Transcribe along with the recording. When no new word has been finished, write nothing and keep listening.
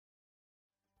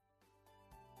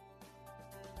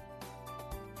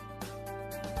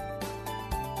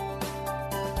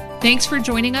Thanks for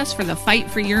joining us for the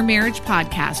Fight for Your Marriage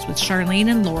podcast with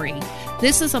Charlene and Lori.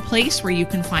 This is a place where you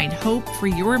can find hope for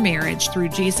your marriage through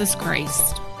Jesus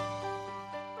Christ.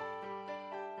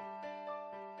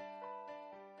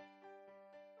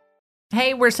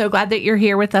 Hey, we're so glad that you're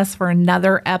here with us for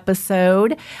another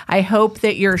episode. I hope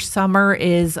that your summer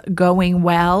is going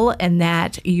well and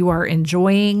that you are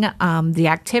enjoying the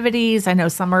activities. I know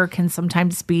summer can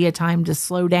sometimes be a time to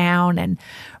slow down and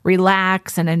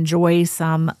relax and enjoy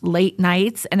some late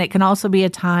nights. And it can also be a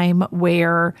time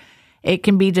where it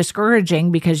can be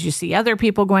discouraging because you see other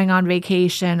people going on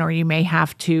vacation, or you may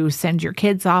have to send your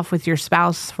kids off with your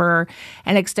spouse for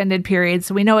an extended period.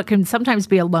 So we know it can sometimes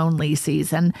be a lonely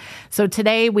season. So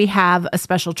today we have a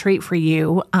special treat for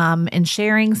you in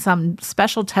sharing some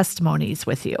special testimonies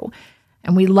with you.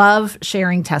 And we love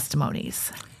sharing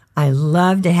testimonies. I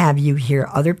love to have you hear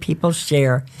other people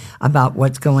share about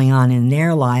what's going on in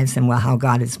their lives and how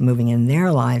God is moving in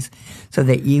their lives, so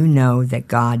that you know that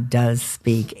God does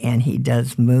speak and He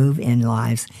does move in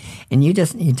lives. And you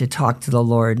just need to talk to the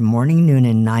Lord morning, noon,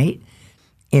 and night.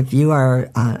 If you are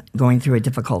going through a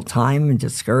difficult time and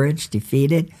discouraged,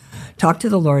 defeated, talk to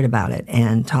the Lord about it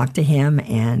and talk to Him,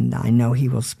 and I know He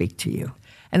will speak to you.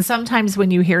 And sometimes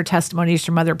when you hear testimonies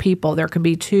from other people, there can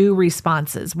be two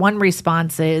responses. One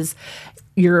response is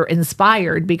you're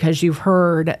inspired because you've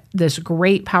heard this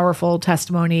great, powerful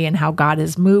testimony and how God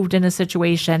has moved in a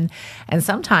situation. And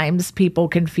sometimes people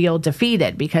can feel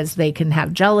defeated because they can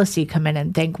have jealousy come in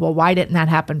and think, well, why didn't that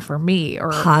happen for me?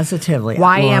 Or positively,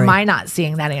 why Lori, am I not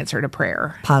seeing that answer to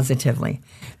prayer? Positively.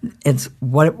 It's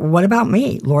what about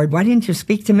me? Lord, why didn't you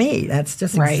speak to me? That's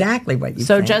just right. Exactly what you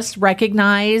So think. just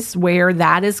recognize where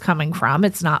that is coming from.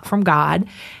 It's not from God.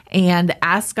 And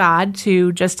ask God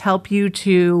to just help you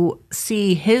to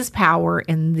see His power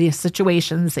in the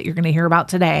situations that you're going to hear about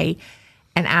today,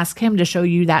 and ask Him to show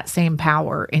you that same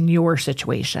power in your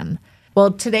situation.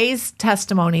 Well, today's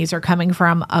testimonies are coming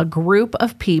from a group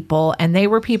of people, and they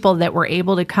were people that were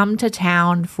able to come to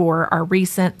town for our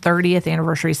recent 30th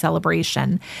anniversary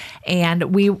celebration.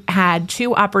 And we had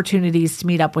two opportunities to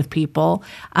meet up with people.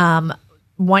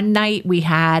 One night we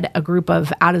had a group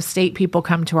of out-of-state people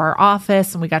come to our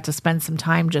office, and we got to spend some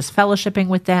time just fellowshipping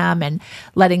with them and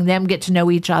letting them get to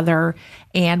know each other.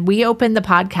 And we opened the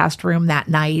podcast room that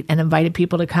night and invited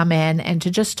people to come in and to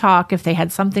just talk if they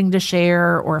had something to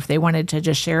share, or if they wanted to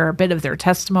just share a bit of their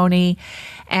testimony.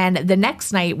 And the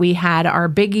next night we had our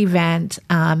big event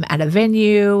at a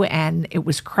venue, and it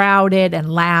was crowded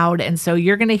and loud. And so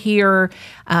you're going to hear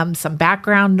some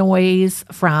background noise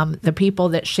from the people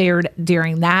that shared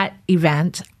during that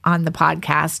event on the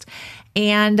podcast,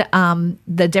 and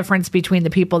the difference between the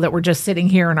people that were just sitting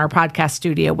here in our podcast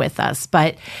studio with us.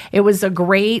 But it was a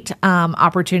great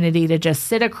opportunity to just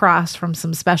sit across from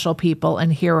some special people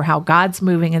and hear how God's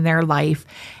moving in their life.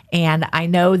 And I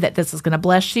know that this is going to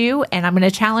bless you, and I'm going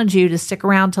to challenge you to stick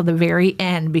around till the very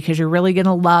end, because you're really going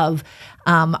to love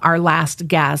our last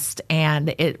guest,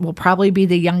 and it will probably be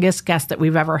the youngest guest that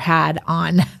we've ever had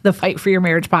on the Fight for Your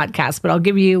Marriage podcast, but I'll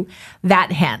give you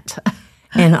that hint.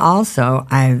 And also,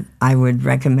 I would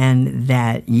recommend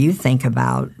that you think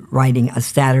about writing a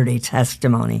Saturday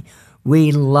testimony.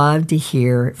 We love to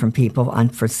hear from people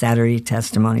for Saturday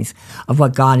testimonies of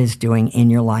what God is doing in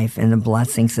your life and the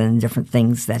blessings and different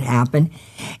things that happen.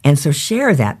 And so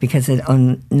share that, because it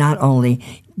not only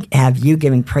have you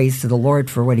giving praise to the Lord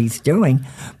for what He's doing,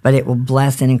 but it will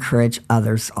bless and encourage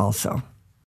others also.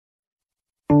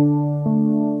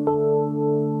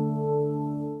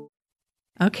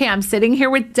 Okay, I'm sitting here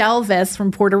with Delvis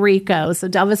from Puerto Rico. So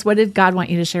Delvis, what did God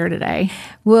want you to share today?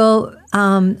 Well,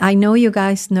 I know you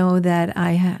guys know that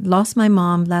I had lost my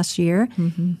mom last year.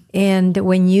 Mm-hmm. And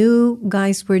when you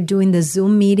guys were doing the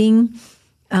Zoom meeting,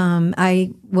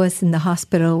 I was in the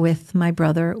hospital with my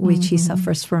brother, which he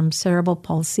suffers from cerebral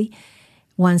palsy.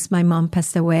 Once my mom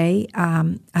passed away,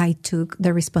 I took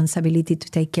the responsibility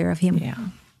to take care of him. Yeah.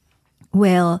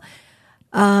 Well,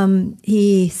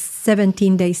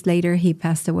 17 days later, he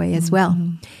passed away as well.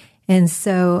 And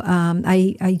so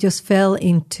I just fell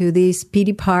into this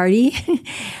pity party.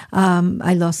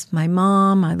 I lost my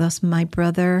mom. I lost my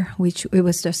brother, which it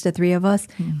was just the three of us.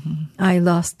 I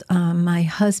lost my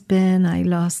husband. I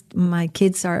lost my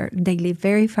kids. They live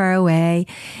very far away.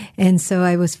 And so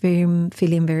I was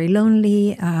feeling very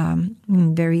lonely,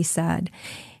 very sad.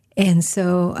 And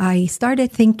so I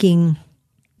started thinking,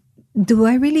 do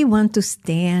I really want to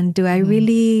stand? Do I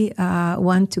really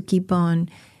want to keep on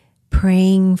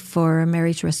praying for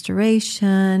marriage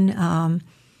restoration?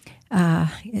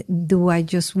 Do I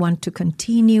just want to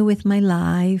continue with my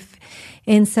life?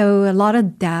 And so a lot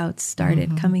of doubts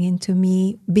started coming into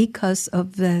me because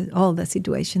of all the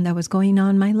situation that was going on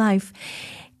in my life.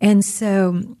 And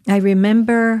so I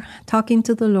remember talking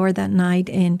to the Lord that night,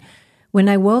 and when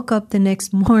I woke up the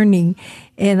next morning,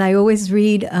 and I always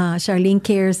read Charlene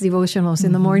Care's devotionals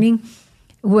in the morning,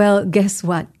 well, guess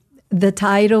what? The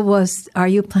title was, "Are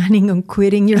You Planning on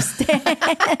Quitting Your Stand?"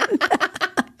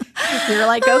 You're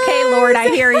like, okay, Lord, I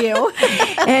hear you.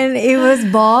 And it was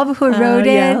Bob who wrote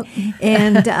it.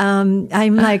 And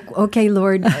I'm like, okay,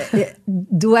 Lord,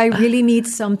 do I really need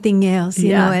something else?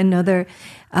 You know, another,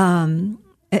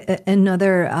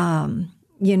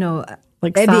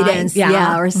 like evidence,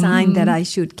 sign. or sign that I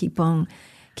should keep on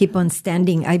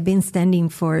standing. I've been standing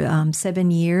for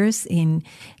 7 years. In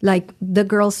like the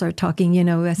girls are talking,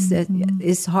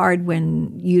 it's hard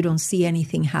when you don't see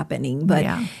anything happening. But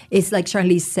it's like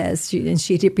Charlie says, and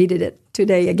she repeated it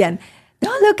today again,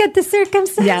 don't look at the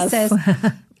circumstances. Yes.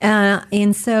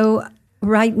 And so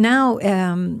right now,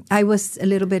 I was a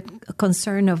little bit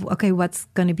concerned of, okay, what's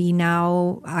going to be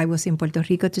now? I was in Puerto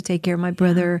Rico to take care of my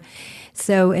brother.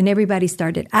 So, and everybody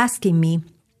started asking me,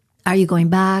 are you going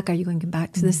back? Are you going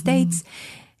back to the States?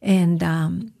 And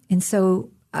so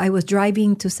I was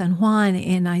driving to San Juan,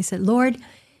 and I said, Lord,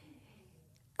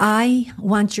 I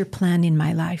want your plan in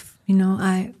my life.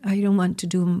 I don't want to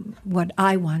do what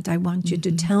I want. I want you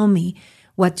to tell me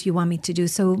what you want me to do.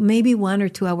 So maybe 1 or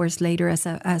 2 hours later,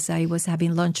 as I was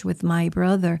having lunch with my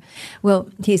brother, well,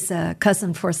 he's a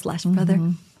cousin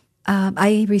 /brother,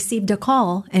 I received a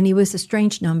call, and it was a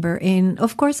strange number. And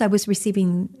of course, I was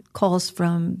receiving calls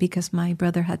because my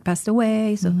brother had passed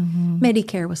away. So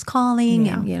Medicare was calling,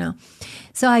 and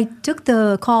So I took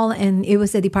the call, and it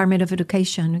was the Department of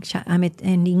Education. I'm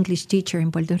an English teacher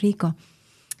in Puerto Rico.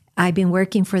 I've been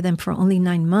working for them for only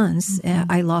 9 months.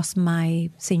 I lost my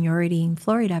seniority in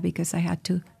Florida because I had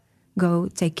to go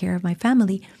take care of my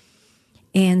family.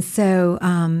 And so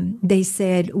they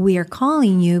said, we are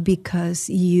calling you because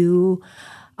you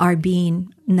are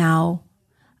being now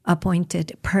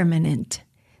appointed permanent.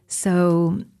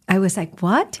 So I was like,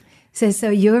 what? So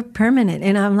you're permanent.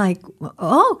 And I'm like,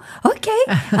 oh,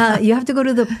 okay. You have to go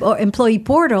to the employee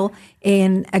portal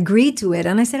and agree to it.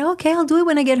 And I said, okay, I'll do it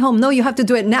when I get home. No, you have to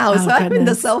do it now. So I'm in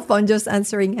the cell phone just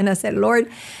answering. And I said,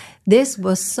 Lord, this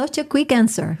was such a quick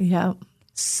answer. Yeah.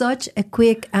 Such a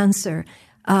quick answer.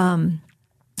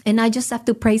 And I just have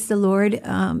to praise the Lord.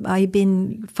 I've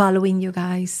been following you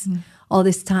guys all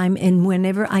this time. And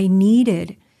whenever I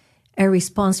needed a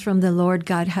response from the Lord,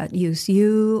 God had used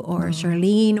you or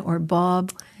Charlene or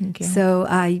Bob. So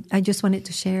I just wanted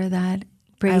to share that.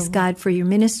 Praise God for your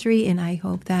ministry. And I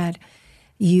hope that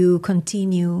you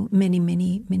continue many,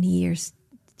 many, many years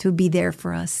to be there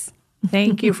for us.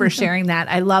 Thank you for sharing that.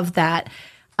 I love that.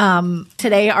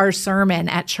 Today, our sermon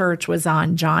at church was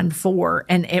on John 4,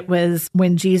 and it was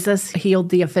when Jesus healed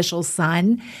the official's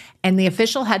son, and the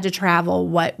official had to travel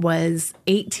what was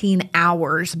 18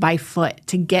 hours by foot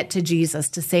to get to Jesus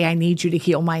to say, I need you to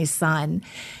heal my son.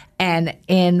 And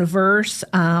in verse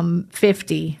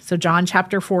 50, so John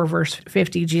chapter 4, verse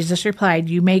 50, Jesus replied,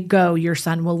 you may go, your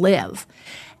son will live.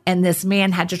 And this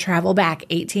man had to travel back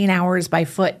 18 hours by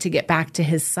foot to get back to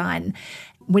his son.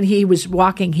 When he was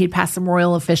walking, he'd passed some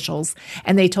royal officials,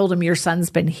 and they told him, your son's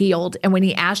been healed. And when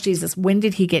he asked Jesus, when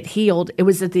did he get healed? It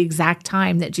was at the exact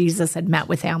time that Jesus had met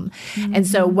with him. And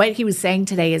so what he was saying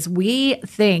today is we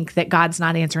think that God's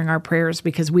not answering our prayers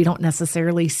because we don't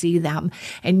necessarily see them.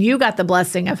 And you got the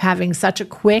blessing of having such a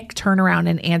quick turnaround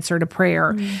and answer to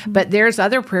prayer. But there's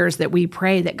other prayers that we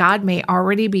pray that God may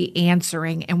already be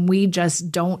answering, and we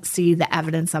just don't see the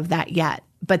evidence of that yet.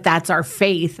 But that's our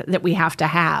faith that we have to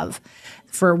have.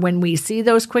 For when we see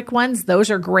those quick ones, those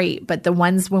are great. But the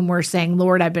ones when we're saying,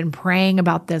 Lord, I've been praying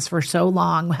about this for so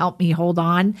long, help me hold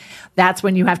on. That's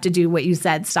when you have to do what you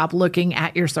said, stop looking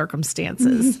at your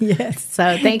circumstances. Yes.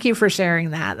 So thank you for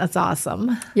sharing that. That's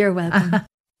awesome. You're welcome.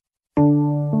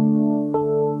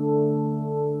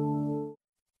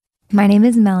 My name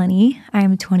is Melanie.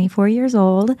 I'm 24 years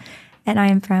old, and I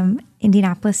am from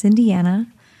Indianapolis, Indiana.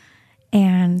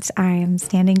 And I am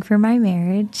standing for my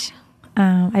marriage.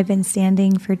 I've been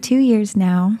standing for 2 years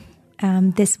now.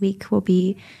 This week will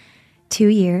be 2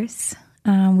 years.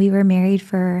 We were married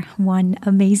for 1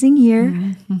 amazing year,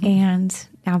 and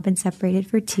now been separated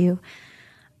for 2.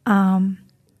 And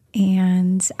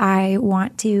I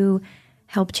want to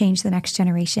help change the next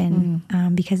generation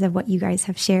because of what you guys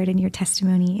have shared in your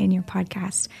testimony in your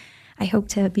podcast. I hope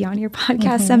to be on your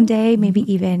podcast someday,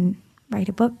 maybe even write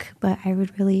a book, but I'd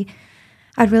really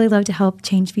love to help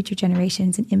change future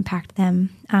generations and impact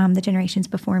them, the generations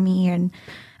before me. And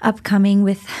upcoming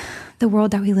with the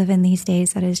world that we live in these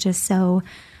days that is just so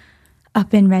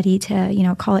up and ready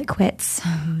to, call it quits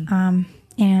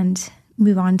and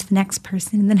move on to the next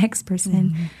person and the next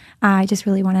person. I just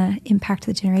really want to impact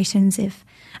the generations if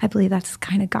I believe that's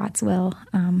kind of God's will,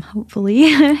 hopefully.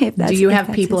 Do you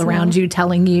have people around you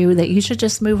telling you that you should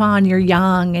just move on, you're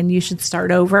young, and you should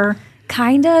start over?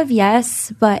 Kind of,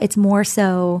 yes, but it's more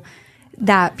so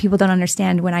that people don't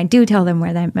understand when I do tell them where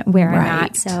I'm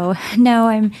at. So no,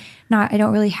 I'm not. I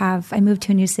don't really have. I moved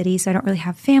to a new city, so I don't really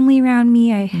have family around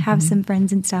me. I have some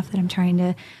friends and stuff that I'm trying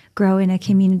to grow in a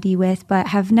community with, but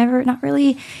have not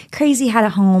really crazy had a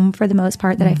home for the most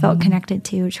part that I felt connected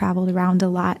to. Traveled around a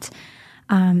lot,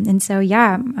 and so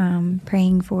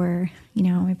praying for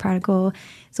my prodigal.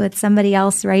 So it's somebody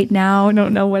else right now. I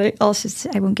don't know what else.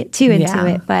 I won't get too into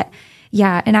it, but.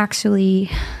 Yeah, and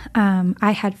actually,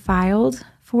 I had filed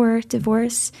for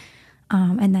divorce,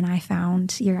 and then I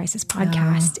found your guys'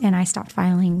 podcast, and I stopped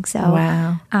filing.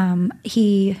 So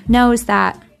he knows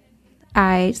that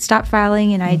I stopped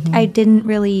filing, and I didn't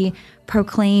really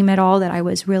proclaim at all that I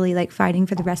was really like fighting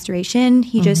for the restoration.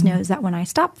 He just knows that when I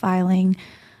stopped filing,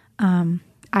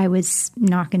 I was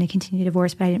not going to continue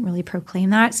divorce, but I didn't really proclaim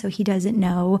that. So he doesn't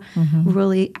know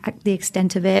really the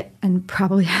extent of it and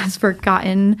probably has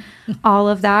forgotten all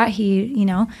of that.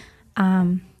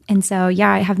 And so,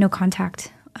 I have no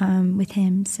contact with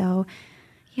him. So,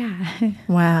 yeah.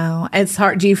 Wow. It's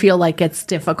hard. Do you feel like it's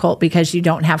difficult because you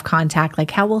don't have contact?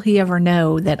 Like, how will he ever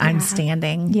know that I'm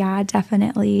standing? Yeah,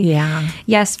 definitely. Yeah.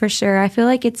 Yes, for sure. I feel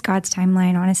like it's God's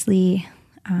timeline, honestly.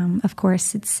 Of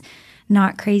course, it's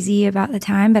not crazy about the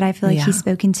time, but I feel like he's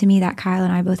spoken to me that Kyle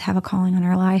and I both have a calling on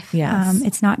our life. Yes.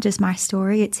 It's not just my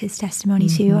story, it's his testimony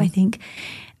too. I think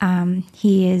I'm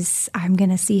going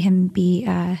to see him be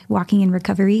walking in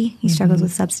recovery. He struggles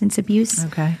with substance abuse.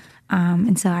 Okay.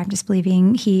 And so I'm just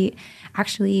believing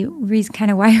reason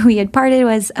kind of why we had parted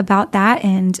was about that.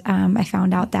 And I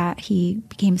found out that he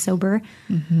became sober,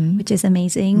 which is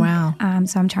amazing. Wow.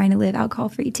 So I'm trying to live alcohol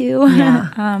free too.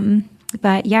 Yeah.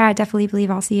 But I definitely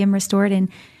believe I'll see him restored, and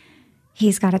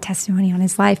he's got a testimony on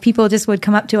his life. People just would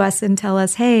come up to us and tell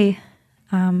us, "Hey,"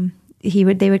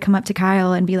 they would come up to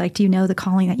Kyle and be like, "Do you know the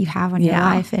calling that you have on your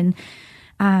life?" And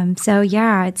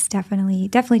it's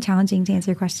definitely challenging to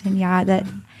answer your question. Yeah, that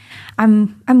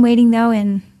I'm waiting though,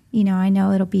 and I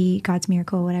know it'll be God's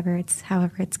miracle, however it's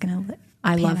gonna live.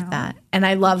 I love that. And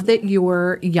I love that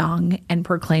you're young and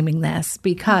proclaiming this,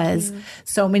 because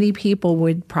so many people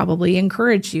would probably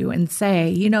encourage you and say,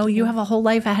 you have a whole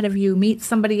life ahead of you, meet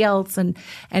somebody else and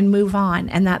move on.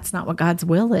 And that's not what God's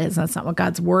will is. That's not what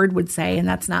God's word would say. And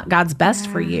that's not God's best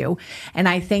for you. And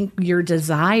I think your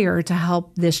desire to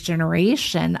help this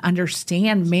generation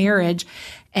understand marriage,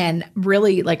 and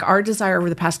really, like, our desire over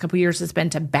the past couple of years has been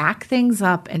to back things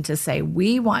up and to say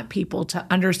we want people to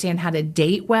understand how to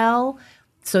date well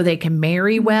so they can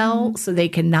marry well, so they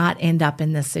can not end up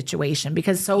in this situation.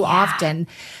 Because so often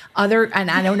and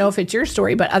I don't know if it's your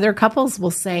story, but other couples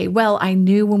will say, well, I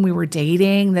knew when we were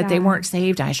dating that they weren't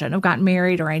saved. I shouldn't have gotten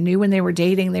married. Or I knew when they were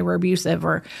dating they were abusive,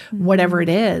 or whatever it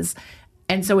is.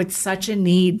 And so it's such a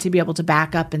need to be able to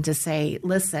back up and to say,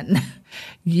 listen,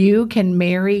 you can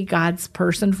marry God's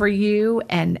person for you,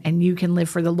 and you can live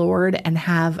for the Lord and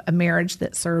have a marriage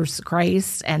that serves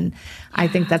Christ. And I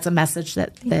think that's a message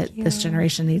that this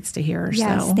generation needs to hear.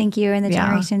 Yes, so, thank you. And the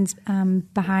generations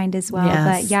behind as well.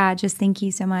 Yes. But just thank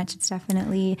you so much. It's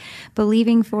definitely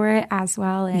believing for it as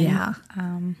well. And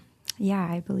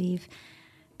I believe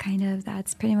kind of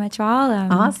that's pretty much all.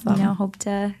 Awesome. Hope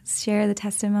to share the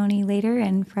testimony later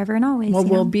and forever and always. Well,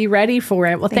 we'll be ready for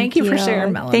it. Well, thank you for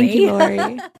sharing, Melanie. Thank you,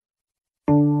 Lori.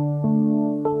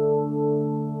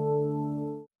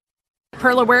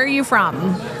 Perla, where are you from?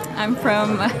 I'm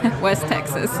from West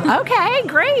Texas. Okay,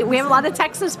 great. We have a lot of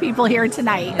Texas people here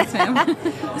tonight. Yes, ma'am.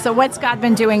 So what's God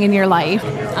been doing in your life?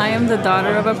 I am the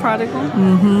daughter of a prodigal.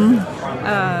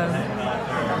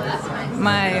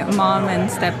 My mom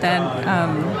and stepdad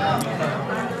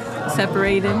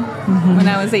separated when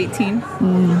I was 18.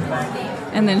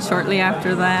 And then shortly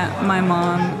after that, my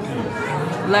mom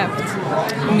left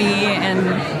me and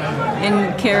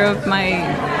in care of my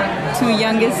two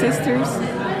youngest sisters.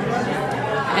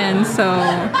 And so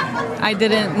I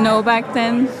didn't know back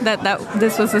then that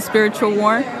this was a spiritual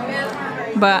war,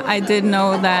 but I did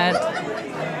know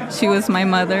that she was my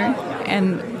mother,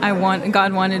 and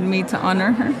God wanted me to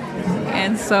honor her.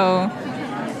 And so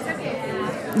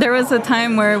there was a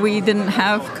time where we didn't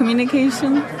have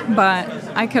communication, but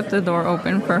I kept the door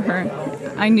open for her.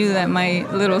 I knew that my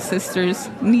little sisters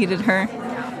needed her.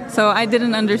 So I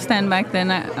didn't understand back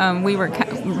then. We were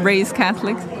raised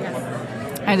Catholic.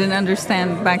 I didn't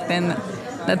understand back then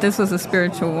that this was a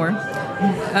spiritual war.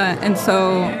 And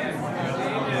so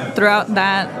throughout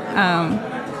that,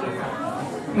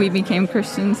 we became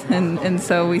Christians, and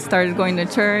so we started going to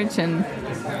church. And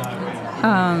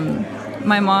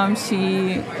my mom,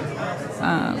 she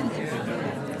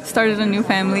started a new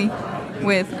family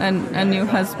with a new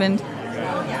husband.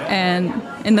 And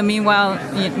in the meanwhile,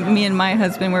 me and my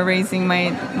husband were raising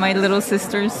my little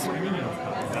sisters.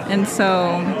 And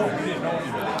so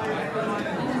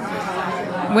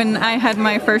when I had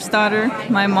my first daughter,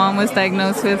 my mom was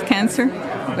diagnosed with cancer,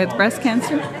 with breast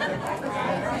cancer.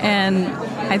 And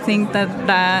I think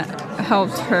that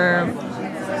helped her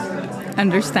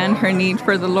understand her need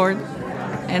for the Lord.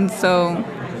 And so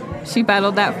she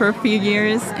battled that for a few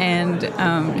years, and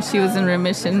she was in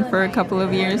remission for a couple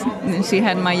of years. And then she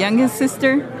had my youngest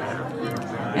sister.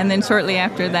 And then shortly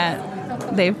after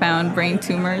that, they found brain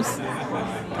tumors.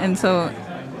 And so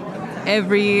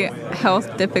every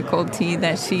health difficulty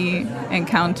that she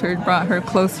encountered brought her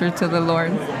closer to the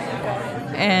Lord.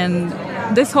 And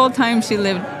this whole time she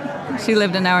lived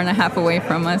an hour and a half away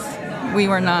from us. We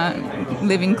were not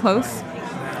living close,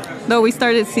 though we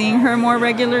started seeing her more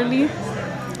regularly.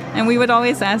 And we would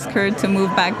always ask her to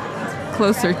move back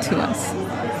closer to us.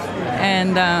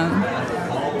 And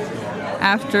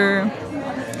after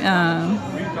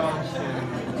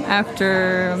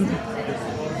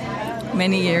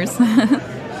many years,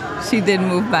 she did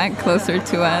move back closer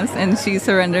to us, and she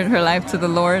surrendered her life to the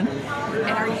Lord. And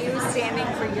are you standing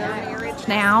for your marriage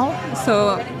now?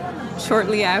 So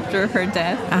shortly after her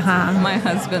death, my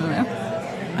husband left.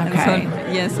 Okay. And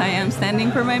so, yes, I am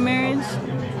standing for my marriage.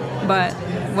 But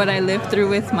what I lived through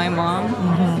with my mom,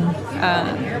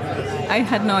 I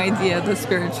had no idea the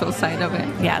spiritual side of it.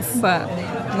 Yes. But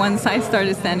once I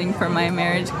started standing for my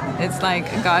marriage, it's like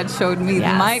God showed me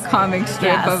my comic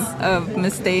strip of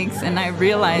mistakes, and I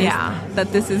realized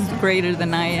that this is greater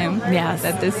than I am. Yes.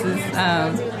 That this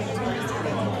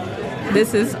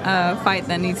is a fight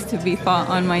that needs to be fought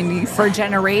on my knees. For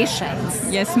generations.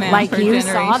 Yes, ma'am. Like for you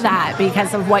generations. saw that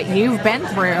because of what you've been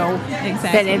through,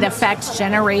 Exactly. that it affects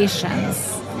generations.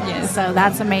 Yes. So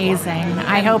that's amazing.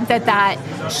 I hope that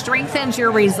strengthens your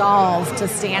resolve to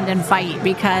stand and fight,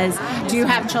 because do you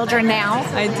have children now?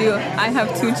 I do. I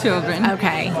have 2 children.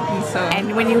 Okay. So,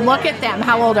 And when you look at them,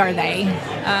 how old are they?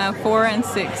 4 and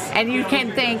 6. And you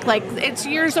can think, like, it's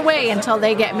years away until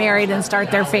they get married and start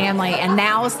their family. And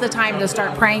now's the time to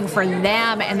start praying for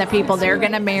them and the people they're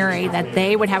going to marry, that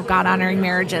they would have God-honoring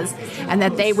marriages, and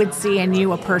that they would see in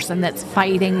you a person that's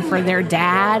fighting for their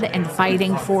dad and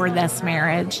fighting for this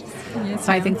marriage. Yes,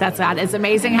 So I think that's that. It's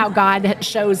amazing how God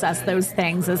shows us those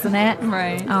things, isn't it?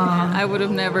 Right. I would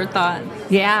have never thought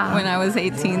when I was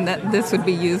 18 that this would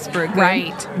be used for good.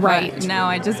 Right. But now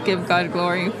I just give God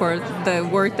glory for the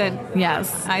work that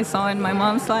I saw in my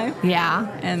mom's life. Yeah.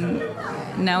 And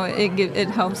now it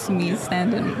helps me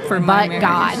stand in for my marriage.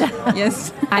 God.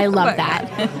 Yes. I love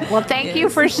that. Well, thank you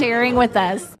for sharing with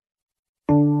us.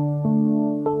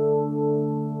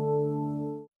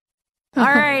 All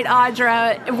right,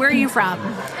 Audra, where are you from?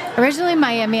 Originally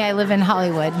Miami. I live in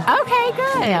Hollywood. Okay,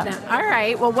 good. Yeah. All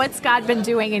right. Well, what's God been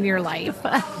doing in your life?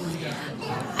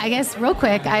 I guess real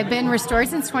quick, I've been restored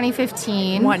since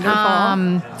 2015. Wonderful.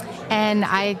 And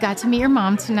I got to meet your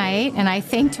mom tonight, and I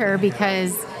thanked her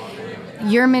because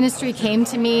your ministry came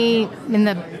to me in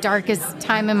the darkest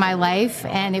time in my life,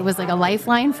 and it was like a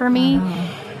lifeline for me.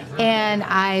 And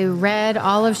I read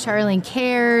all of Charlene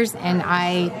Cares, and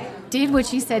I did what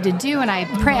she said to do, and I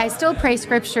pray. I still pray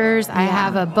scriptures. I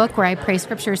have a book where I pray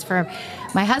scriptures for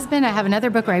my husband. I have another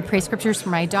book where I pray scriptures for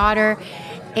my daughter.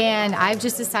 And I've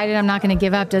just decided I'm not going to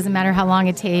give up. Doesn't matter how long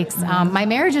it takes. My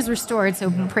marriage is restored,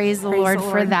 so praise the Lord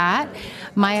for that.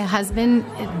 My husband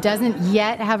doesn't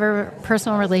yet have a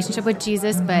personal relationship with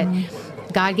Jesus, but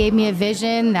God gave me a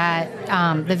vision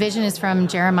that the vision is from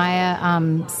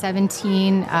Jeremiah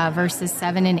 17, verses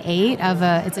 7 and 8.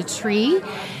 It's a tree.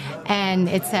 And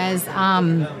it says,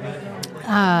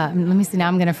 let me see, now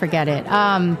I'm going to forget it.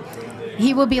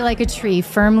 He will be like a tree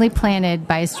firmly planted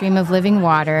by a stream of living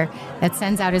water that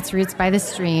sends out its roots by the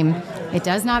stream. It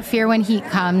does not fear when heat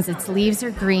comes. Its leaves are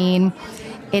green.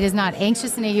 It is not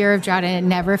anxious in a year of drought, and it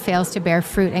never fails to bear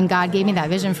fruit. And God gave me that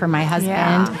vision for my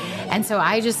husband. And so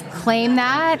I just claim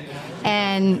that.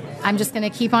 And I'm just going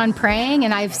to keep on praying.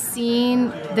 And I've seen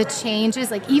the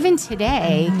changes. Like even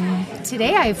today,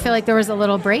 I feel like there was a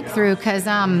little breakthrough because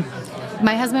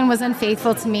my husband was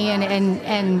unfaithful to me,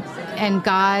 and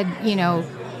God,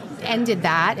 ended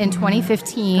that in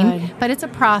 2015. Good. But it's a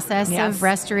process of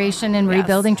restoration and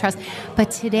rebuilding trust. But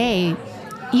today,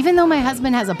 even though my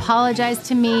husband has apologized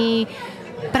to me,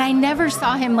 but I never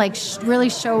saw him like really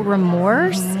show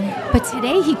remorse. But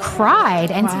today he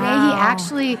cried, and today he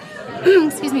actually,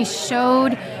 excuse me,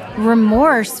 showed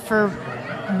remorse for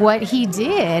what he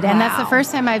did, and that's the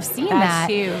first time I've seen that.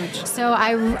 That's huge. So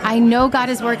I know God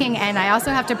is working, and I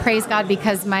also have to praise God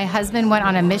because my husband went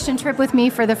on a mission trip with me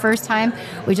for the first time.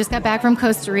 We just got back from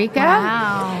Costa Rica.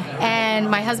 Wow. And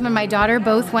my husband and my daughter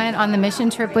both went on the mission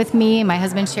trip with me. My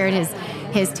husband shared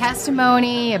his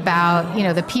testimony about,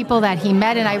 the people that he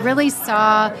met, and I really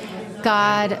saw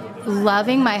God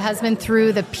loving my husband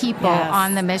through the people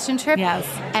on the mission trip. Yes.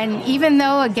 And even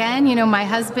though, again, my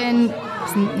husband,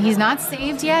 he's not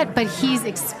saved yet, but he's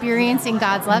experiencing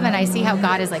God's love, and I see how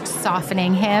God is like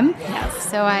softening him. Yes.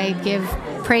 So I give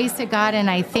praise to God, and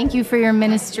I thank you for your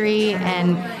ministry,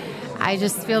 and I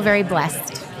just feel very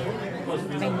blessed.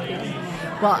 Thank you.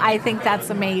 Well, I think that's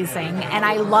amazing. And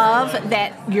I love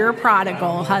that your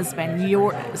prodigal husband,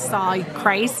 you saw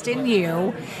Christ in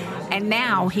you, and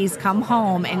now he's come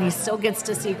home and he still gets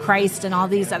to see Christ in all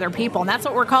these other people. And that's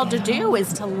what we're called to do,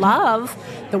 is to love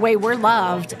the way we're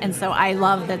loved. And so I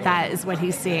love that is what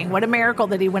he's seeing. What a miracle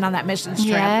that he went on that mission trip.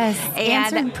 Yes, and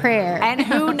answered prayer. And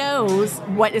who knows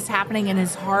what is happening in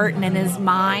his heart and in his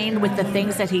mind with the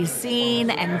things that he's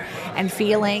seen and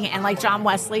feeling. And like John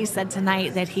Wesley said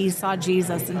tonight, that he saw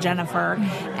Jesus in Jennifer.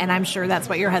 And I'm sure that's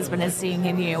what your husband is seeing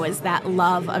in you, is that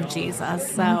love of Jesus.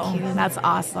 So that's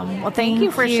awesome. Well, thank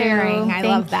you for sharing. I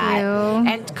love that. You.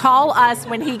 And call us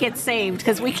when he gets saved,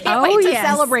 because we can't wait to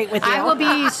celebrate with you. I will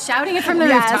be shouting it from the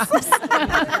rooftops.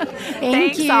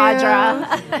 Thanks, you.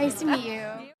 Audra. Nice to meet you.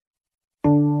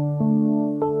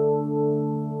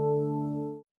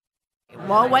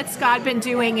 Well, what's God been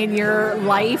doing in your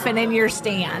life and in your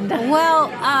stand?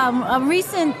 Well, a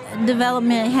recent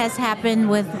development has happened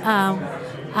with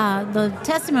the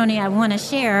testimony I want to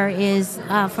share is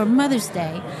for Mother's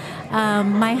Day.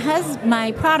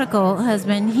 My prodigal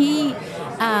husband, he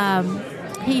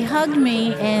hugged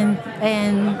me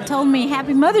and told me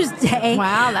Happy Mother's Day.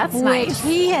 Wow, that's which nice.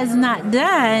 he has not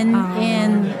done,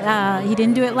 and he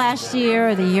didn't do it last year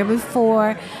or the year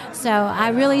before. So I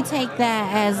really take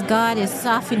that as God is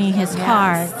softening his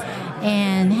heart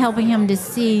and helping him to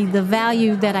see the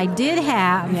value that I did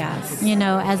have. Yes.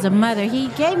 As a mother, he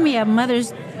gave me a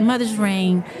mother's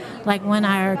ring, like when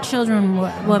our children,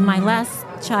 when my last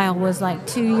child was like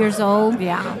 2 years old.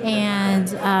 Yeah.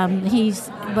 And he's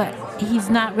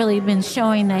not really been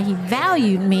showing that he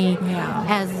valued me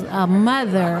as a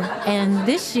mother. And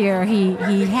this year he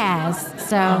has.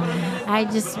 So I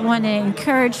just want to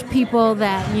encourage people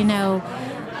that,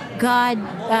 God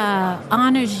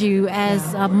honors you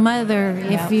as a mother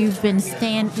if you've been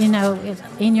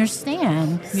in your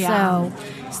stand. So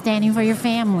standing for your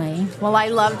family. Well, I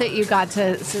love that you got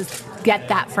to get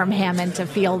that from him and to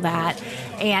feel that.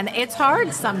 And it's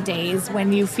hard some days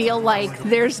when you feel like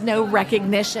there's no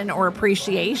recognition or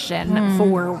appreciation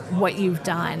for what you've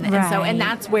done. Right. And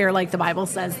that's where, like the Bible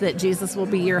says, that Jesus will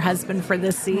be your husband for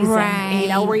this season. Right.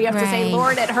 Where you have to say,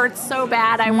 Lord, it hurts so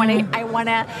bad. I want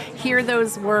to hear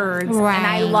those words. Right. And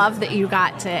I love that you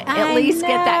got to at least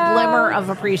get that glimmer of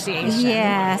appreciation.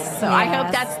 Yes. So I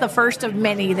hope that's the first of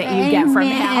many that you get from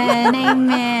him.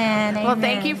 Amen. Well,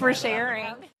 thank you for sharing.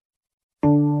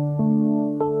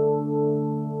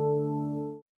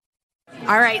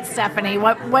 All right, Stephanie,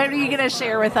 what are you going to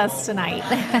share with us tonight?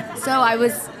 So I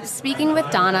was speaking with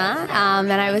Donna,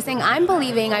 and I was saying I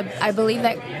believe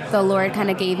that the Lord kind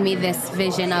of gave me this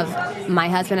vision of my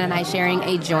husband and I sharing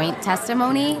a joint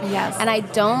testimony. Yes.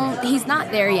 And he's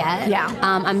not there yet. Yeah.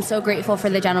 I'm so grateful for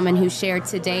the gentleman who shared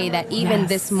today that even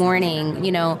this morning,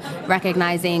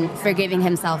 recognizing forgiving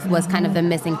himself was kind of the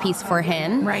missing piece for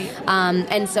him. Right.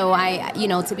 And so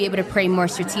to be able to pray more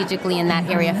strategically in that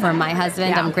area for my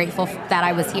husband, I'm grateful that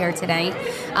I was here today.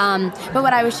 But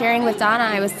what I was sharing with Donna,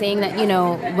 I was saying that,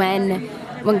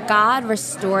 when God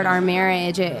restored our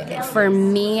marriage, for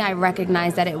me, I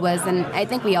recognized that it was, and I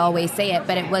think we always say it,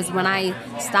 but it was when I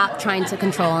stopped trying to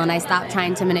control and I stopped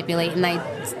trying to manipulate and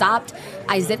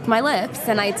I zipped my lips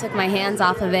and I took my hands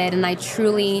off of it and I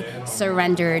truly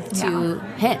surrendered to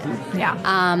him.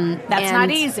 Yeah. That's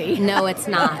not easy. No, it's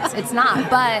not. It's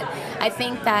not. But I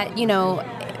think that,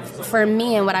 for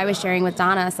me and what I was sharing with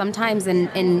Donna, sometimes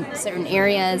in certain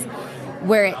areas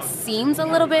where it seems a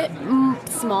little bit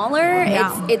smaller,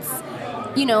 it's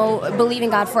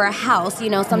believing God for a house,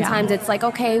 sometimes it's like,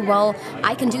 okay, well,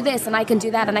 I can do this and I can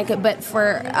do that but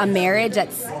for a marriage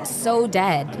that's so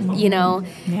dead,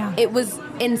 it was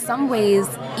in some ways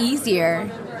easier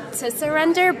to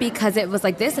surrender because it was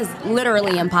like, this is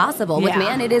literally impossible. With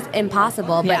man, it is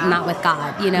impossible, but not with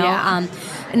God,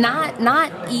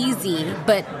 not easy,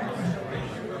 but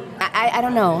I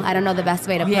don't know. I don't know the best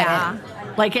way to put it.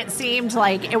 Like it seemed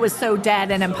like it was so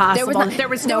dead and impossible. There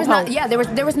was no hope.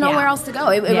 There was nowhere else to go.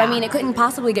 I mean, it couldn't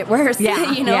possibly get worse.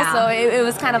 Yeah. You know, so it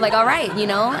was kind of like, all right, you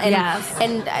know. And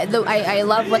I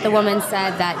love what the woman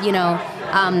said, that, you know,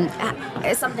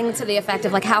 something to the effect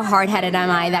of like, how hard-headed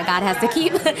am I that God has to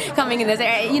keep coming in this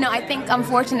area? You know, I think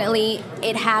unfortunately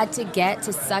it had to get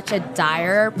to such a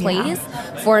dire place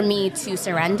for me to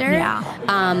surrender.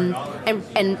 And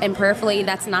prayerfully,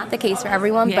 that's not the case for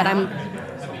everyone. But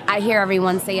I hear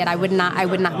everyone say it. I would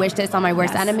not wish this on my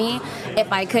worst enemy.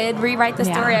 If I could rewrite the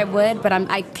story, I would. But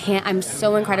I can't. I'm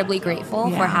so incredibly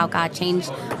grateful for how God changed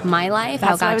my life,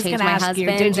 how God changed my husband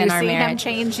and our marriage. Did you see Him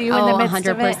change you in the midst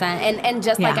 100%. of it? And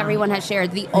just like everyone has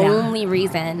shared, the only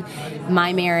reason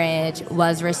my marriage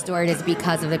was restored is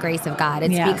because of the grace of God.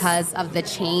 It's because of the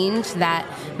change that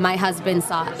my husband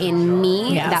saw in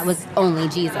me. That was only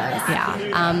Jesus.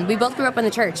 We both grew up in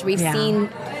the church. We've seen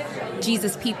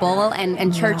Jesus people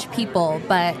and church people,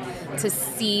 but to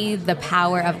see the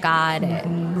power of God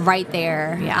right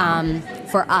there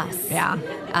for us. It's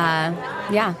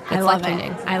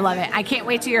life-changing. I love it. I can't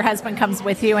wait till your husband comes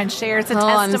with you and shares a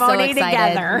I'm so testimony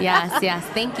excited. together. Yes.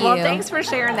 Thank you. Well, thanks for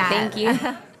sharing that. Thank you.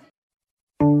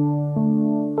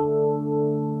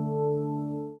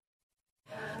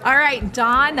 All right,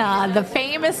 Donna, the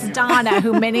famous Donna,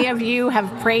 who many of you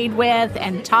have prayed with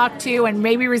and talked to and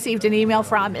maybe received an email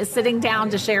from, is sitting down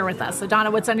to share with us. So,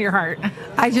 Donna, what's on your heart?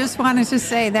 I just wanted to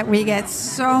say that we get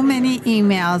so many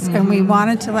emails, and we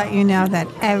wanted to let you know that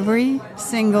every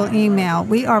single email,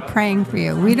 we are praying for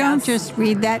you. We don't just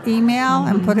read that email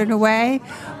and put it away.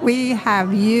 We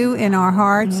have you in our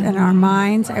hearts and our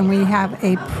minds, and we have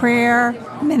a prayer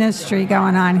ministry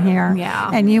going on here.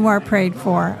 And you are prayed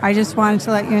for. I just wanted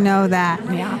to let you know that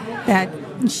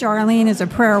Charlene is a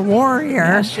prayer warrior.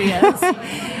 Yes, she is.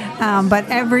 But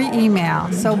every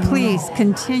email. So please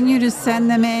continue to send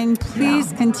them in.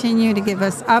 Please continue to give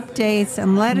us updates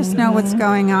and let us know what's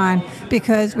going on,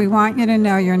 because we want you to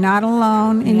know you're not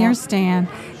alone in your stand,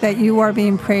 that you are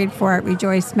being prayed for at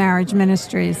Rejoice Marriage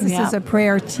Ministries. This is a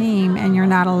prayer team, and you're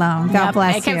not alone. God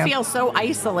bless you. It can feel so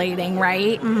isolating,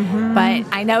 right? But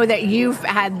I know that you've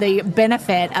had the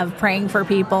benefit of praying for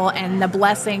people and the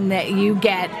blessing that you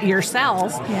get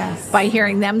yourself by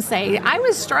hearing them say, I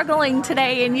was struggling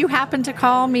today and you happened to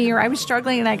call me, or I was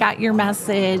struggling and I got your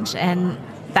message. And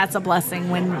that's a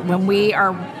blessing when we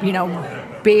are, you know,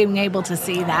 being able to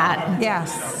see that.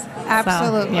 Yes,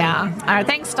 absolutely. So, All right.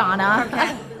 Thanks, Donna.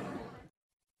 Okay.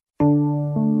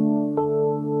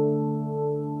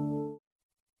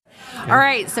 All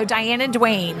right, so Diane and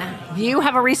Dwayne, you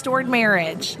have a restored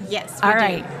marriage. Yes. All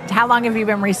right. How long have you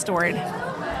been restored?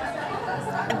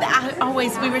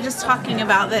 We were just talking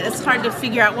about that. It's hard to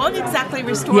figure out what exactly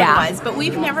restored was, but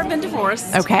we've never been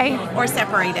divorced. Or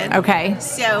separated.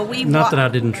 So we Not that I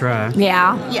didn't try.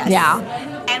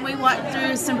 And we walked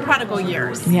through some prodigal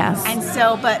years. Yes. And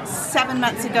so, but 7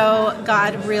 months ago,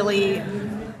 God really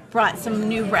brought some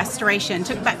new restoration,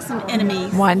 took back some enemy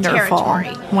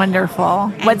territory.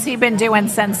 Wonderful. And what's He been doing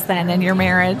since then in your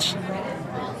marriage?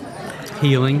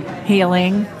 Healing.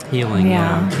 Healing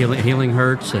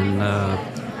hurts, and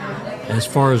as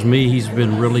far as me, He's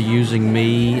been really using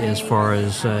me as far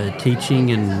as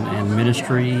teaching and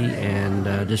ministry,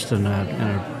 and just in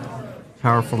a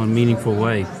powerful and meaningful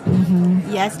way.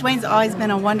 Yes, Dwayne's always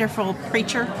been a wonderful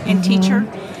preacher and teacher.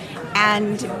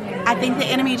 And I think the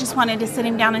enemy just wanted to sit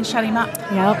him down and shut him up.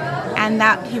 And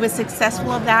that he was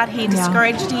successful of that. He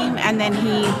discouraged him, and then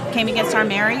he came against our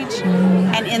marriage.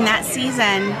 And in that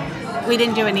season, we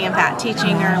didn't do any of that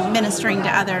teaching or ministering to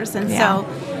others. And so,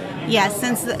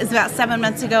 since it's about 7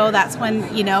 months ago, that's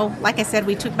when, you know, like I said,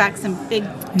 we took back some big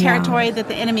territory that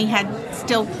the enemy had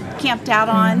still camped out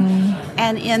on.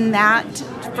 And in that,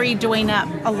 freed Dwayne up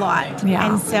a lot.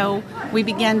 And so we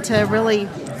began to really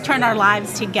turn our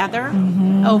lives together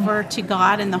over to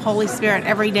God and the Holy Spirit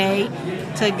every day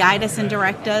to guide us and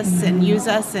direct us and use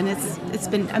us, and it's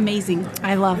been amazing.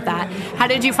 I love that. How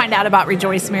did you find out about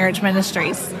Rejoice Marriage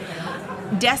Ministries?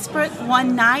 Desperate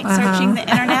one night, searching the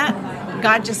internet.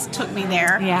 God just took me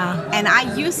there. And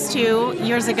I used to,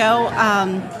 years ago,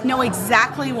 know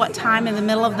exactly what time in the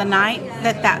middle of the night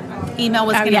that email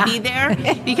was going to be there.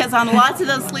 Because on lots of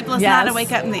those sleepless nights, I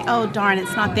wake up and think, oh, darn,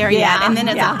 it's not there yet. And then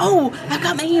it's like, oh, I've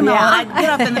got my email. And I'd get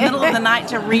up in the middle of the night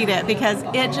to read it, because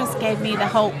it just gave me the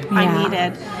hope I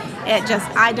needed.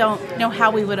 I don't know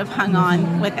how we would have hung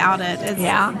on without it.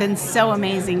 It's been so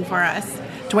amazing for us.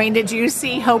 Dwayne, did you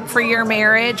see hope for your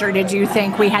marriage, or did you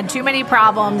think we had too many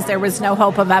problems, there was no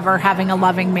hope of ever having a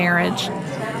loving marriage?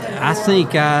 I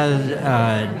think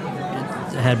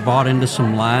had bought into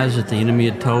some lies that the enemy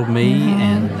had told me,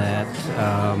 and that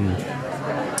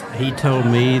he told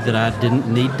me that I didn't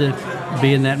need to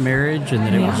be in that marriage, and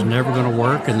that it was never going to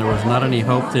work, and there was not any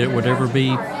hope that it would ever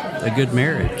be a good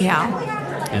marriage. Yeah.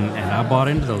 And I bought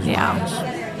into those lies.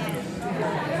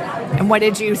 And what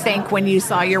did you think when you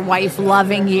saw your wife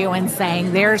loving you and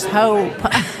saying, "There's hope"?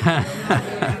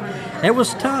 It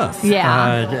was tough.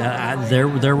 Yeah.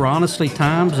 There were honestly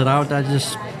times that I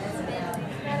just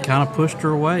kind of pushed her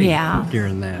away.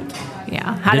 During that.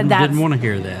 Yeah. Didn't want to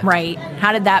hear that. Right.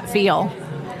 How did that feel?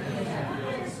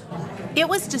 It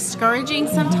was discouraging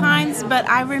sometimes, but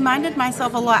I reminded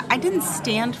myself a lot. I didn't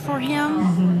stand for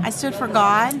him. I stood for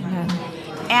God,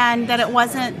 and that it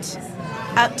wasn't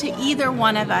up to either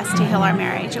one of us to heal our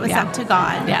marriage. It was up to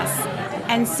God. Yes.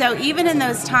 And so even in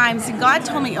those times, God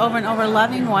told me over and over,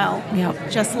 love him well.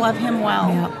 Just love him well.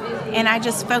 And I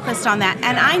just focused on that.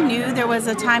 And I knew there was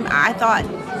a time I thought,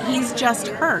 he's just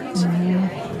hurt.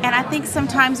 And I think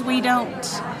sometimes we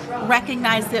don't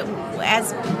recognize that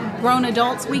as grown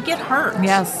adults, we get hurt.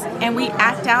 Yes. And we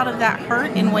act out of that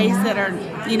hurt in ways that are,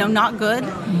 not good.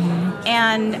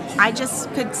 And I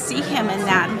just could see him in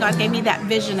that. God gave me that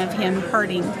vision of him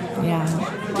hurting. Yeah.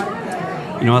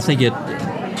 I think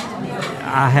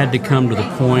I had to come to the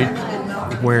point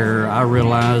where I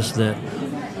realized that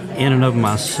in and of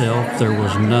myself, there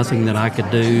was nothing that I could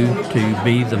do to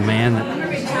be the man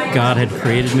that God had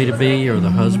created me to be, or the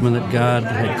husband that God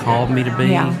had called me to be,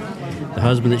 the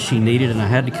husband that she needed. And I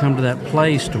had to come to that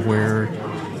place to where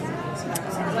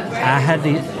I had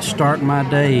to start my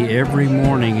day every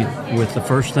morning with the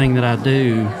first thing that I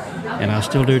do, and I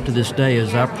still do it to this day,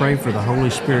 is I pray for the Holy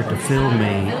Spirit to fill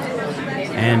me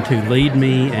and to lead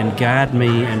me and guide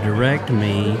me and direct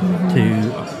me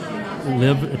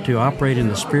to operate in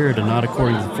the Spirit and not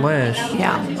according to the flesh.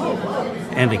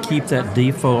 And to keep that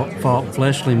default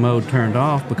fleshly mode turned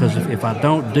off, because if I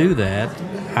don't do that,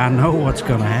 I know what's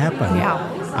going to happen.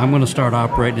 I'm going to start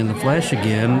operating in the flesh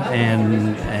again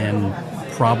and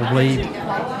probably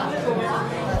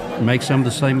make some of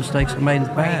the same mistakes I made in the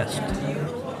past.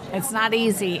 It's not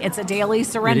easy. It's a daily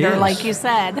surrender, like you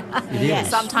said. It is.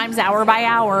 Sometimes hour by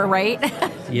hour, right?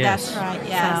 Yes. That's right,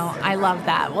 yes. So I love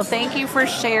that. Well, thank you for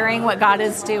sharing what God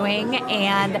is doing.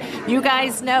 And you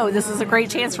guys know this is a great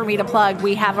chance for me to plug.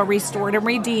 We have a Restored and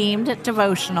Redeemed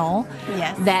devotional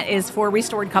that is for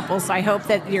restored couples. So I hope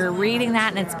that you're reading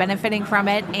that and it's benefiting from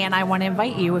it. And I want to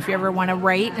invite you, if you ever want to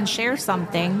write and share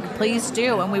something, please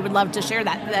do. And we would love to share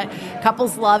that. The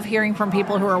couples love hearing from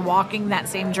people who are walking that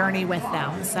same journey with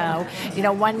them. So,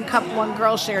 one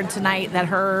girl shared tonight that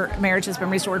her marriage has been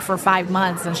restored for 5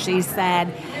 months, and she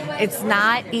said it's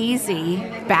not easy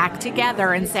back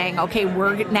together and saying, okay,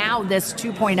 we're now this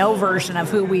 2.0 version of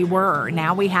who we were.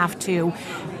 Now we have to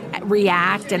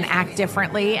react and act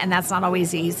differently, and that's not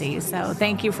always easy. So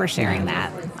thank you for sharing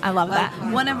that. I love that.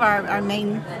 One of our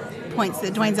main points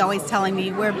that Dwayne's always telling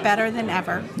me, we're better than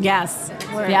ever. Yes.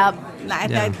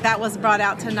 That was brought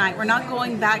out tonight. We're not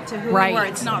going back to who we were.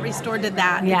 It's not restored to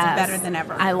that. It's better than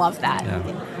ever. I love that.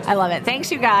 I love it. Thanks,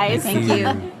 you guys. Thank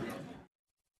you.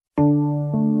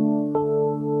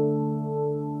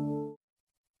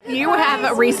 You have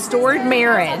a restored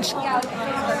marriage,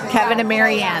 Kevin and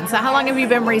Marianne. So how long have you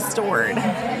been restored?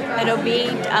 It'll be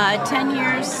 10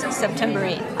 years, September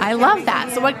 8th. I love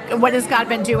that. So what has God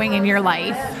been doing in your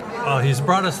life? He's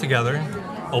brought us together,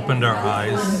 opened our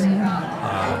eyes.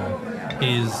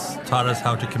 He's taught us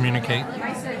how to communicate.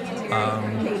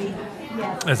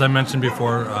 As I mentioned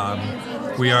before,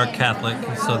 we are Catholic,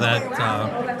 so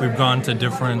that we've gone to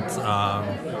different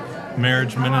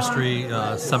marriage ministry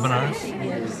seminars.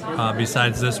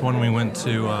 Besides this one, we went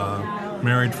to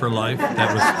Married for Life.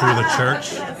 That was through the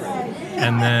church.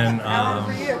 And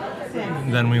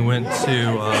then we went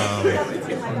to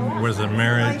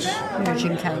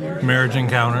Marriage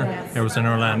Encounter. It was in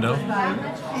Orlando.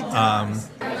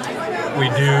 We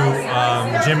do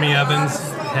Jimmy Evans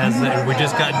has we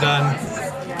just got done.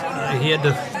 He had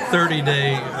the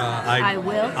 30-day I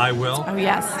will. Oh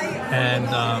yes. And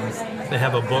they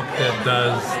have a book that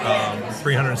does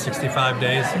 365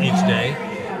 days. Each day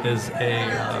is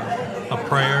a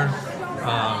prayer,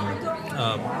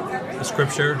 a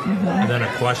scripture, and then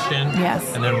a question.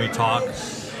 Yes. And then we talk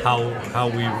how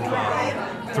we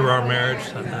through our marriage,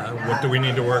 what do we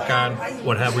need to work on?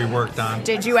 What have we worked on?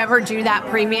 Did you ever do that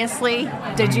previously?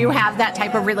 Did you have that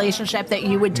type of relationship that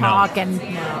you would talk No,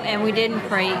 and we didn't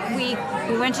pray. We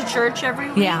went to church every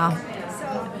week. Yeah.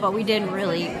 But we didn't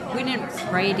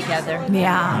pray together.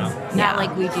 Yeah. Not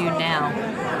like we do now.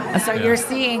 And so you're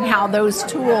seeing how those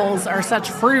tools are such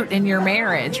fruit in your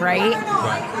marriage, right?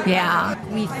 Right. Yeah.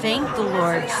 We thank the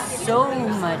Lord so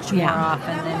much more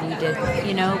often than we did.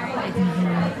 You know,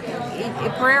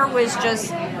 prayer was just,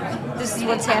 this is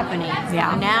what's happening.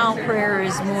 Yeah. Now prayer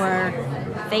is more,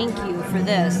 thank you for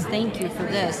this, thank you for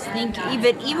this, thank you,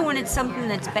 even when it's something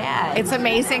that's bad. It's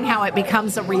amazing how it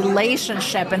becomes a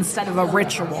relationship instead of a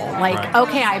ritual. Like,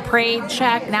 okay, I prayed,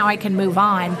 check, now I can move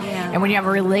on. Yeah. And when you have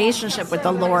a relationship with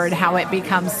the Lord, how it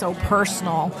becomes so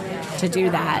personal to do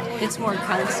that. It's more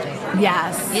constant.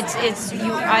 Yes. It's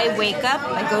you. I wake up,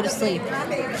 I go to sleep.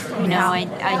 You know, I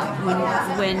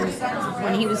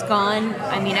when he was gone,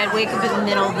 I mean, I'd wake up in the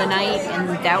middle of the night, and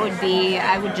that would be,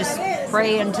 I would just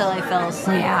pray until I fell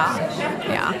asleep.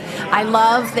 Yeah. I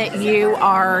love that you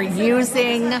are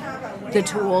using the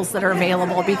tools that are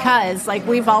available, because like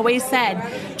we've always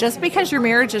said, just because your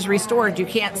marriage is restored, you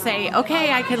can't say,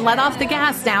 okay, I can let off the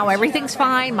gas now, everything's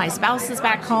fine, my spouse is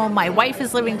back home, my wife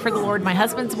is living for the Lord, my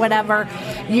husband's whatever.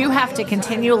 You have to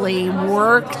continually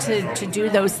work to do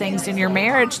those things in your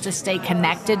marriage, to stay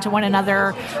connected to one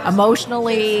another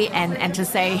emotionally, and to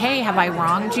say, hey, have I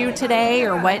wronged you today,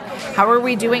 or how are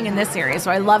we doing in this area? So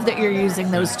I love that you're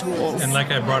using those tools. And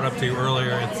like I brought up to you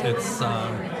earlier, it's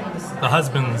the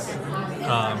husbands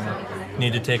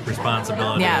need to take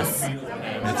responsibility. Yes.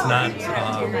 It's not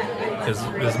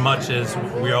as much as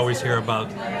we always hear about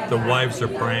the wives are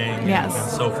praying and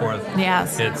so forth.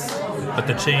 Yes. But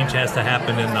the change has to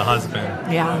happen in the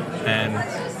husband. Yeah. And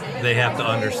they have to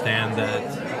understand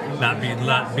that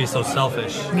not be so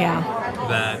selfish. Yeah.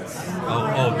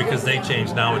 That because they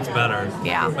changed, now it's better.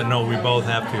 Yeah. But no, we both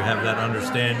have to have that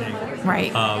understanding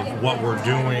of what we're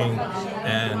doing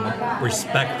and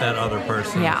respect that other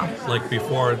person. Yeah. Like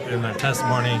before in their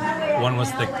testimony, one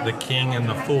was the king and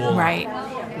the fool. Right.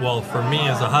 Well, for me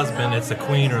as a husband, it's the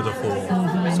queen or the fool.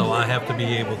 So I have to be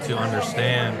able to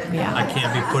understand. Yeah. I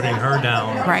can't be putting her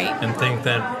down and think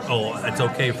that, it's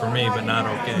okay for me, but not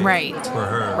okay for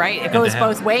her. Right. It goes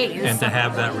both ways. And to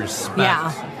have that respect.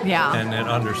 Yeah. And that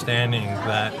understanding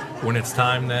that when it's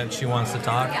time that she wants to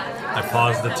talk, I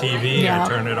pause the TV, I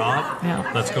turn it off,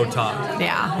 let's go talk.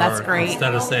 Yeah, that's great.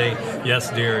 Instead of saying, yes,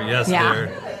 dear,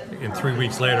 dear, and 3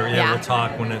 weeks later, we'll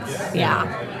talk when it's, you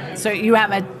know. So you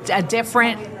have a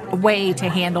different way to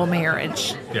handle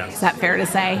marriage. Yes. Is that fair to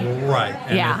say? Right.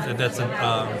 And that's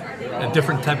a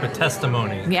different type of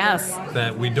testimony. Yes.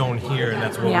 That we don't hear, and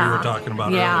that's what we were talking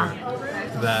about earlier.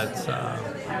 That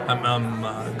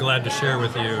I'm glad to share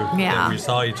with you that we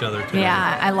saw each other today.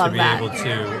 Yeah, I love that. To be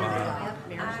able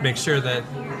to make sure that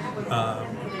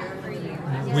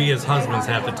we as husbands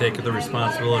have to take the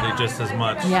responsibility just as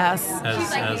much as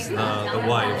the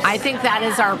wives. I think that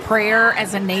is our prayer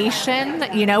as a nation.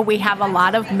 You know, we have a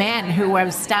lot of men who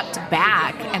have stepped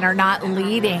back and are not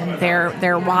leading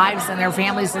their wives and their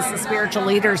families as the spiritual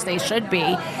leaders they should be,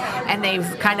 and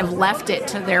they've kind of left it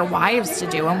to their wives to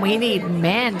do, and we need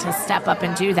men to step up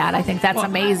and do that. I think that's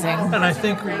amazing. And I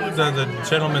think the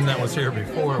gentleman that was here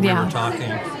before we were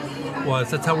talking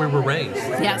that's how we were raised.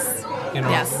 Yes. You know,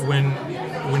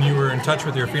 when you were in touch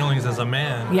with your feelings as a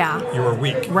man, you were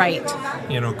weak. Right.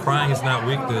 You know, crying is not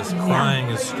weakness. Crying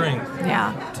is strength.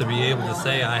 Yeah. To be able to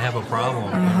say, I have a problem,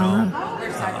 you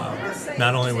know,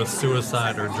 not only with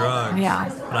suicide or drugs,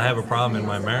 but I have a problem in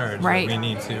my marriage that we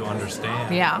need to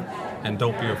understand. Yeah. And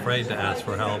don't be afraid to ask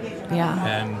for help. Yeah.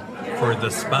 And for the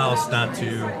spouse not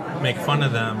to make fun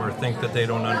of them or think that they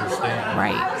don't understand.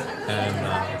 Right.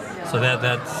 And so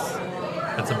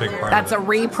that's a big part. That's a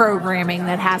reprogramming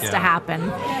that has to happen,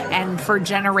 and for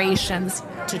generations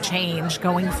to change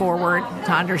going forward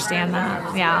to understand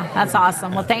that. Yeah, that's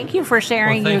awesome. Well, thank you for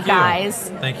sharing, you guys.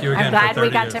 Thank you again. I'm glad for 30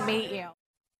 we got years. to meet you.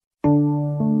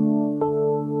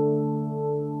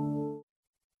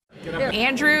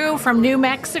 Andrew from New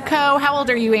Mexico. How old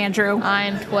are you, Andrew?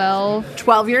 I'm 12.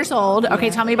 12 years old. Okay,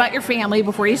 tell me about your family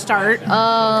before you start.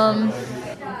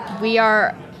 We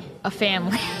are a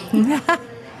family.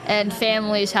 And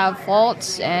families have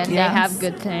faults, and they have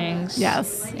good things.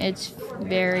 Yes. It's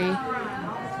very,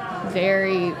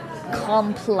 very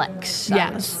complex,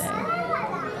 I would say.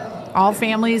 All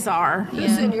families are.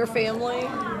 Who's in your family?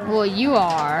 Well, you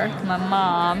are. My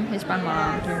mom is my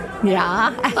mom.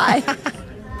 Yeah. Hi.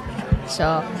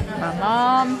 So, my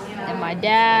mom and my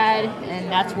dad,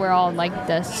 and that's where all, like,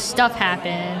 the stuff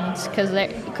happens, because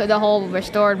the whole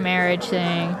restored marriage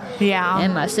thing. Yeah.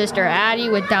 And my sister Addie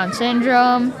with Down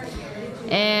syndrome,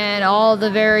 and all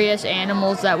the various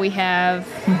animals that we have,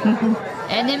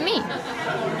 and then me.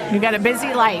 You got a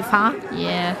busy life, huh?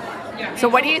 Yeah. So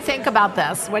what do you think about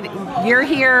this? You're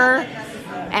here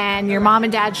And your mom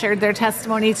and dad shared their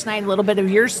testimony tonight, a little bit of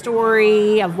your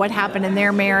story of what happened in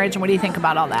their marriage. And what do you think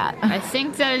about all that? I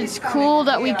think that it's cool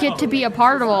that we get to be a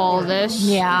part of all of this.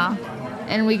 Yeah.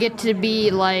 And we get to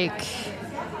be like,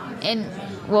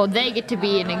 they get to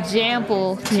be an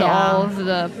example to all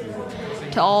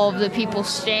of the people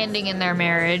standing in their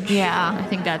marriage. Yeah. I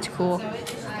think that's cool.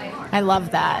 I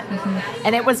love that. Mm-hmm.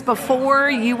 And it was before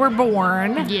you were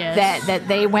born that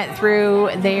they went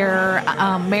through their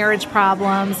marriage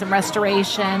problems and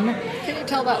restoration. Can you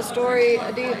tell that story?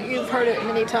 You've heard it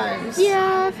many times.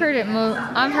 Yeah, I've heard it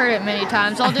many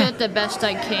times. I'll do it the best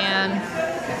I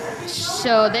can.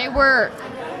 So they were,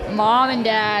 mom and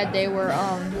dad, they were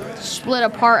split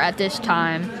apart at this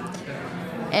time.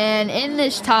 And in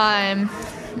this time,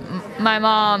 my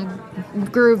mom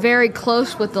grew very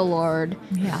close with the Lord.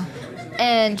 Yeah.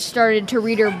 And started to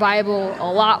read her Bible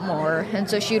a lot more. And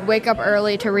so she would wake up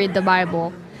early to read the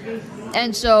Bible.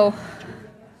 And so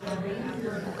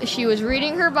she was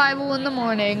reading her Bible in the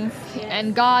morning,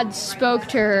 and God spoke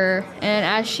to her. And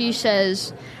as she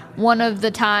says, one of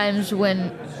the times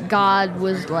when God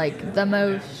was like the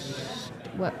most,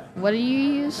 what do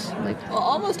you use? Like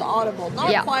almost audible.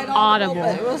 Not quite audible,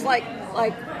 but it was like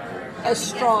a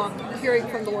strong, hearing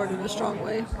from the Lord in a strong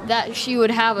way. That she would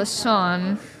have a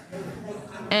son.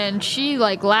 And she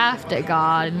laughed at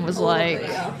God and was like,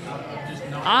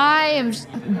 I'm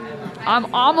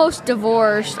almost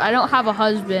divorced. I don't have a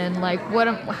husband.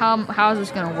 How is this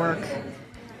going to work?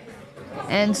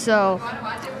 And so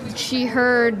she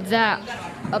heard that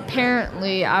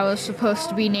apparently I was supposed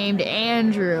to be named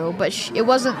Andrew, but it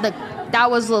wasn't that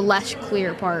was the less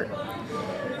clear part.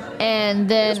 And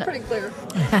then it was pretty clear.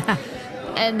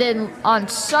 And then on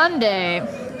Sunday,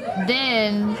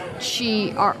 then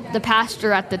the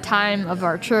pastor at the time of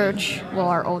our church,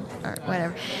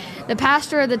 the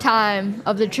pastor at the time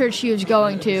of the church she was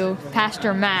going to,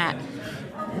 Pastor Matt,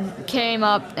 came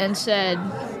up and said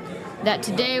that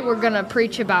today we're going to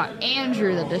preach about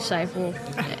Andrew the disciple.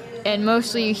 And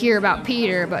mostly you hear about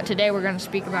Peter, but today we're going to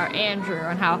speak about Andrew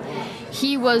and how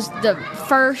he was the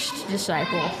first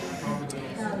disciple.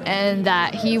 And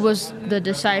that he was the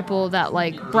disciple that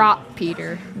brought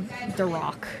Peter the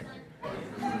rock.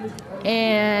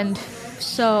 And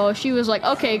so she was like,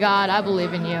 okay, God, I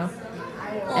believe in you.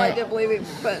 Well, I did believe him,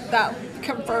 but that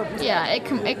confirmed it. Yeah,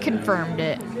 it confirmed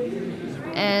it.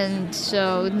 And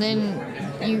so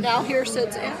then now here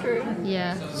sits Andrew.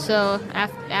 Yeah, so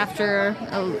after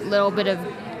a little bit of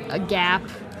a gap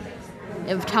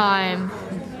of time,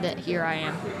 that here I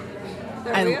am.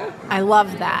 I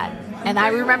love that. And I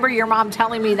remember your mom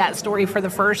telling me that story for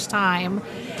the first time.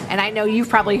 And I know you've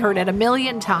probably heard it a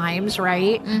million times,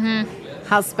 right? Mm-hmm.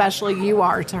 How special you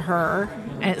are to her.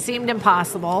 And it seemed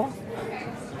impossible.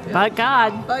 But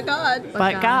God. But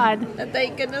God. And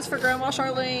thank goodness for Grandma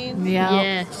Charlene. Yeah.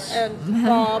 Yes. And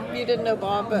Bob. You didn't know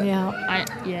Bob, but I know.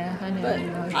 But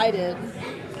I did.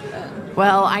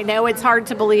 Well, I know it's hard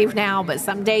to believe now, but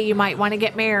someday you might want to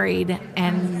get married,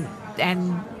 and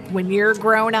when you're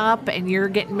grown up and you're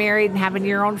getting married and having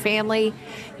your own family,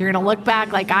 you're going to look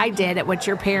back like I did at what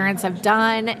your parents have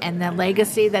done and the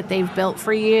legacy that they've built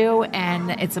for you,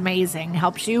 and it's amazing.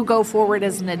 Helps you go forward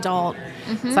as an adult.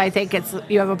 Mm-hmm. So I think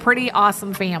you have a pretty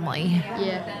awesome family.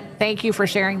 Yeah. Thank you for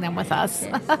sharing them with us.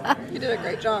 You did a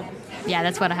great job. Yeah,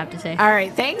 that's what I have to say. All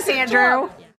right. Thanks, Andrew.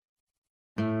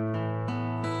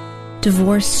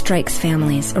 Divorce strikes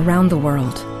families around the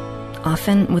world,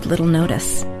 often with little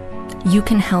notice. You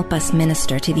can help us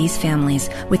minister to these families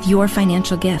with your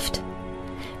financial gift.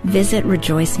 Visit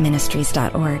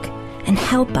rejoiceministries.org and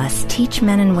help us teach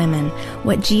men and women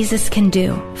what Jesus can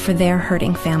do for their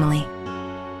hurting family.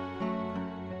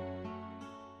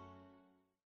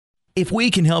 If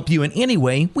we can help you in any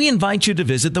way, we invite you to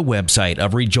visit the website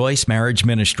of Rejoice Marriage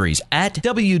Ministries at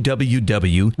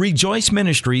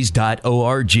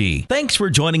www.rejoiceministries.org. Thanks for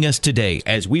joining us today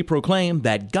as we proclaim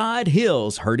that God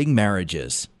heals hurting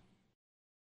marriages.